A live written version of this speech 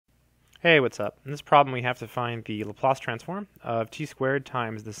Hey, what's up? In this problem, we have to find the Laplace transform of t squared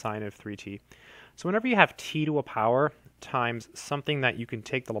times the sine of 3t. So whenever you have t to a power times something that you can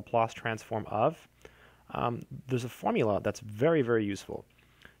take the Laplace transform of, there's a formula that's very, very useful.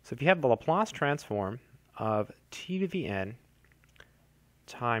 So if you have the Laplace transform of t to the n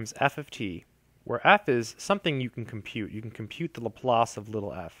times f of t, where f is something you can compute the Laplace of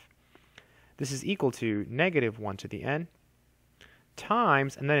little f. This is equal to negative 1 to the n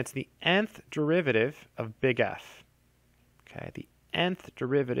times, and then it's the nth derivative of big F. Okay, the nth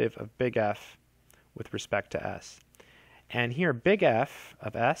derivative of big F with respect to s. And here, big F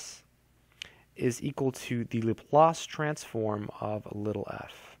of s is equal to the Laplace transform of little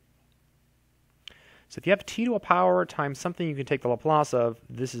f. So if you have t to a power times something you can take the Laplace of,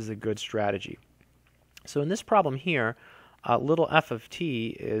 this is a good strategy. So in this problem here, little f of t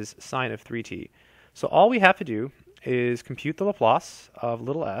is sine of 3t. So all we have to do is compute the Laplace of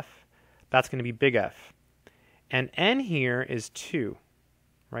little f. That's going to be big F. And n here is 2,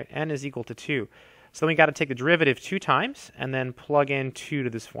 right? N is equal to 2. So then we got to take the derivative 2 times and then plug in 2 to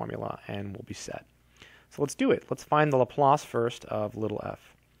this formula and we'll be set. So let's do it. Let's find the Laplace first of little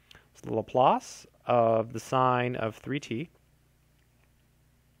f. So the Laplace of the sine of 3t.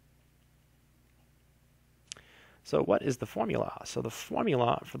 So what is the formula? So the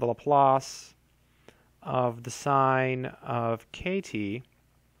formula for the Laplace of the sine of kt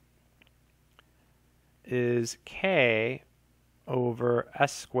is k over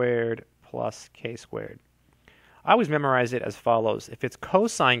s squared plus k squared. I always memorize it as follows. If it's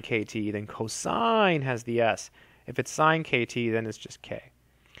cosine kt, then cosine has the s. If it's sine kt, then it's just k.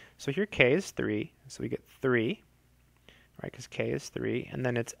 So here k is 3, so we get 3, right, because k is 3, and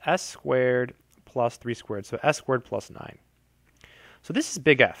then it's s squared plus 3 squared, so s squared plus 9. So this is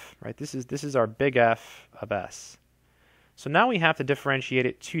big F, right? This is our big F of s. So now we have to differentiate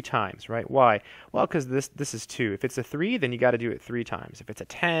it 2 times, right? Why? Well, because this is 2. If it's a 3, then you got to do it 3 times. If it's a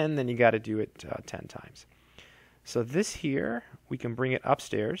 10, then you got to do it 10 times. So this here, we can bring it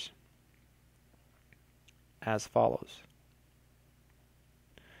upstairs as follows.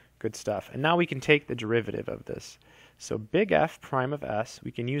 Good stuff. And now we can take the derivative of this. So big F prime of s,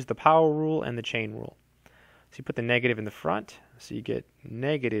 we can use the power rule and the chain rule. So you put the negative in the front, so you get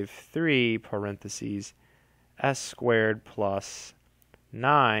negative 3 parentheses s squared plus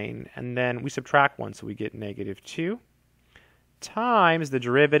 9, and then we subtract 1, so we get negative 2 times the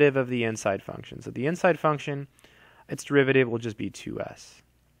derivative of the inside function. So the inside function, its derivative will just be 2s.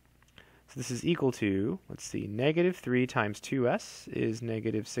 So this is equal to, let's see, negative 3 times 2s is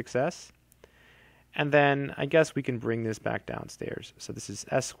negative 6s. And then I guess we can bring this back downstairs. So this is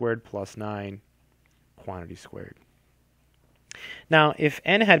s squared plus 9 quantity squared. Now, if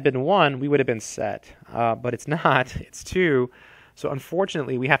n had been 1, we would have been set, but it's not. It's 2. So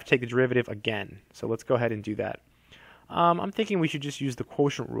unfortunately, we have to take the derivative again. So let's go ahead and do that. I'm thinking we should just use the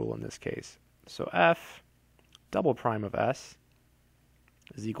quotient rule in this case. So f double prime of s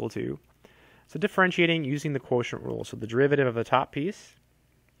is equal to, so differentiating using the quotient rule. So the derivative of the top piece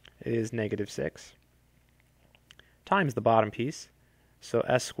is negative 6 times the bottom piece. So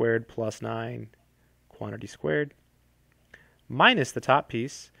s squared plus 9 quantity squared minus the top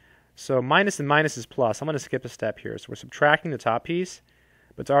piece. So minus and minus is plus. I'm going to skip a step here. So we're subtracting the top piece,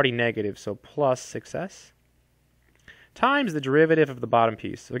 but it's already negative, so plus 6s times the derivative of the bottom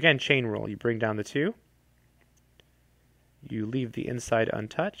piece. So again, chain rule. You bring down the 2. You leave the inside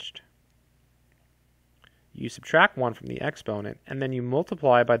untouched. You subtract 1 from the exponent, and then you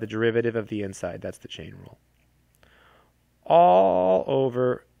multiply by the derivative of the inside. That's the chain rule. All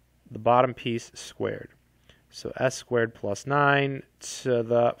over the bottom piece squared. So s squared plus 9 to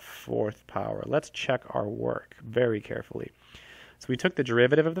the 4th power. Let's check our work very carefully. So we took the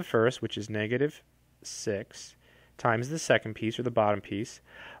derivative of the first, which is negative 6, times the second piece, or the bottom piece,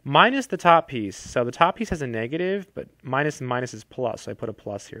 minus the top piece. So the top piece has a negative, but minus and minus is plus, so I put a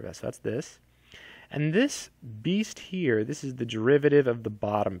plus here. So that's this. And this beast here, this is the derivative of the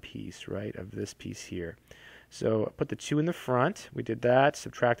bottom piece, right, of this piece here. So I put the 2 in the front. We did that,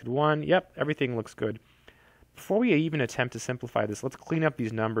 subtracted 1. Yep, everything looks good. Before we even attempt to simplify this, let's clean up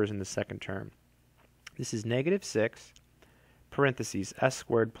these numbers in the second term. This is negative 6, parentheses, s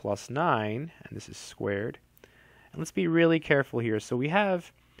squared plus 9, and this is squared. And let's be really careful here. So we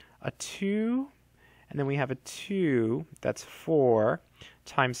have a 2, and then we have a 2, that's 4,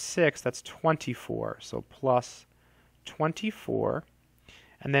 times 6, that's 24. So plus 24.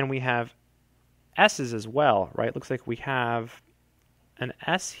 And then we have s's as well, right? Looks like we have an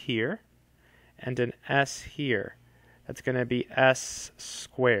s here and an s here. That's going to be s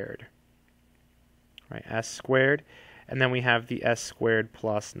squared, right? S squared. And then we have the s squared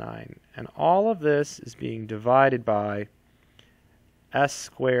plus 9. And all of this is being divided by s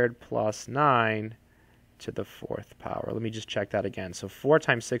squared plus 9 to the 4th power. Let me just check that again. So 4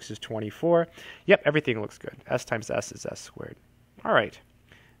 times 6 is 24. Yep, everything looks good. S times s is s squared. All right,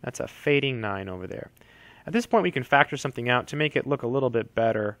 that's a fading 9 over there. At this point, we can factor something out to make it look a little bit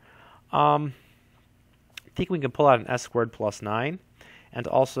better. I think we can pull out an s squared plus 9 and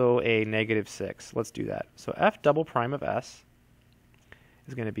also a negative 6. Let's do that. So f double prime of s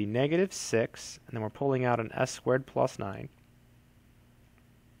is going to be negative 6, and then we're pulling out an s squared plus 9.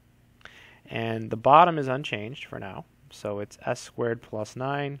 And the bottom is unchanged for now, so it's s squared plus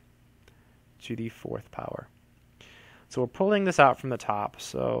 9 to the 4th power. So we're pulling this out from the top,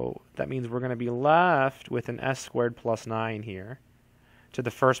 so that means we're going to be left with an s squared plus 9 here to the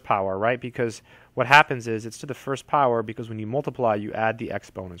 1st power, right? Because what happens is it's to the 1st power because when you multiply, you add the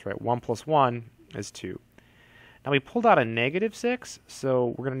exponents, right? 1 plus 1 is 2. Now we pulled out a negative 6,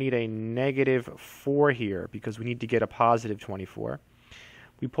 so we're going to need a negative 4 here because we need to get a positive 24.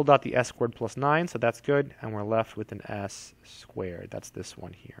 We pulled out the s squared plus 9, so that's good, and we're left with an s squared. That's this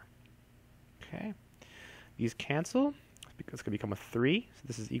one here. Okay. These cancel. It's going to become a 3, so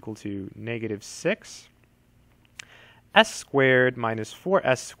this is equal to negative 6. S squared minus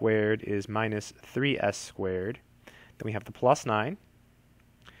 4s squared is minus 3s squared. Then we have the plus 9.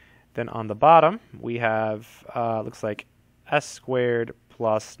 Then on the bottom, we have, looks like s squared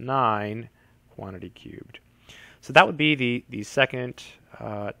plus 9 quantity cubed. So that would be the second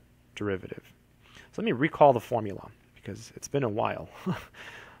derivative. So let me recall the formula because it's been a while.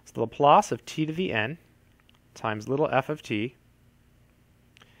 So the Laplace of t to the n times little f of t,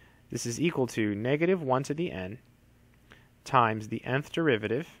 this is equal to negative 1 to the n times the nth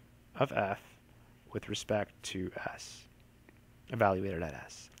derivative of f with respect to s, evaluated at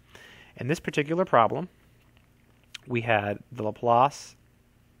s. In this particular problem, we had the Laplace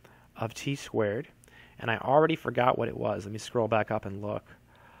of t squared, and I already forgot what it was. Let me scroll back up and look.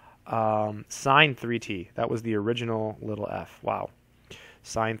 Sine 3t. That was the original little f. Wow.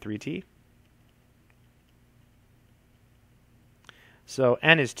 Sine 3t. So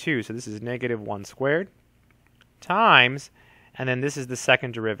n is 2, so this is negative 1 squared times, and then this is the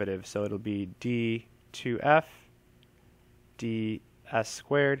second derivative, so it'll be d2f ds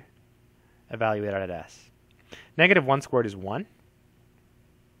squared evaluated at s. Negative 1 squared is 1,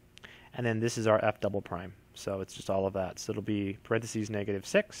 and then this is our f double prime, so it's just all of that. So it'll be parentheses negative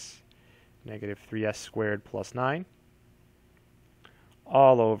 6, negative 3s squared plus 9,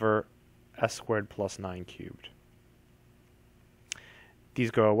 all over s squared plus 9 cubed. These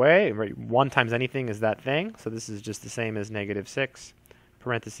go away. 1 times anything is that thing, so this is just the same as negative 6,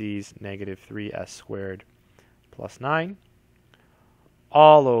 parentheses negative 3s squared plus 9,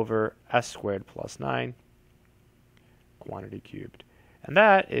 all over s squared plus 9, quantity cubed. And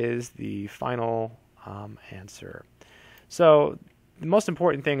that is the final answer. So the most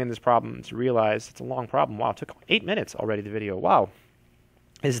important thing in this problem to realize, it's a long problem. Wow, it took 8 minutes already, the video. Wow.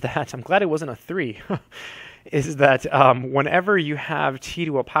 Is that, I'm glad it wasn't a 3, is that whenever you have t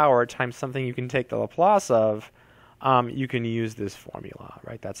to a power times something you can take the Laplace of, you can use this formula,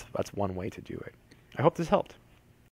 right? That's one way to do it. I hope this helped.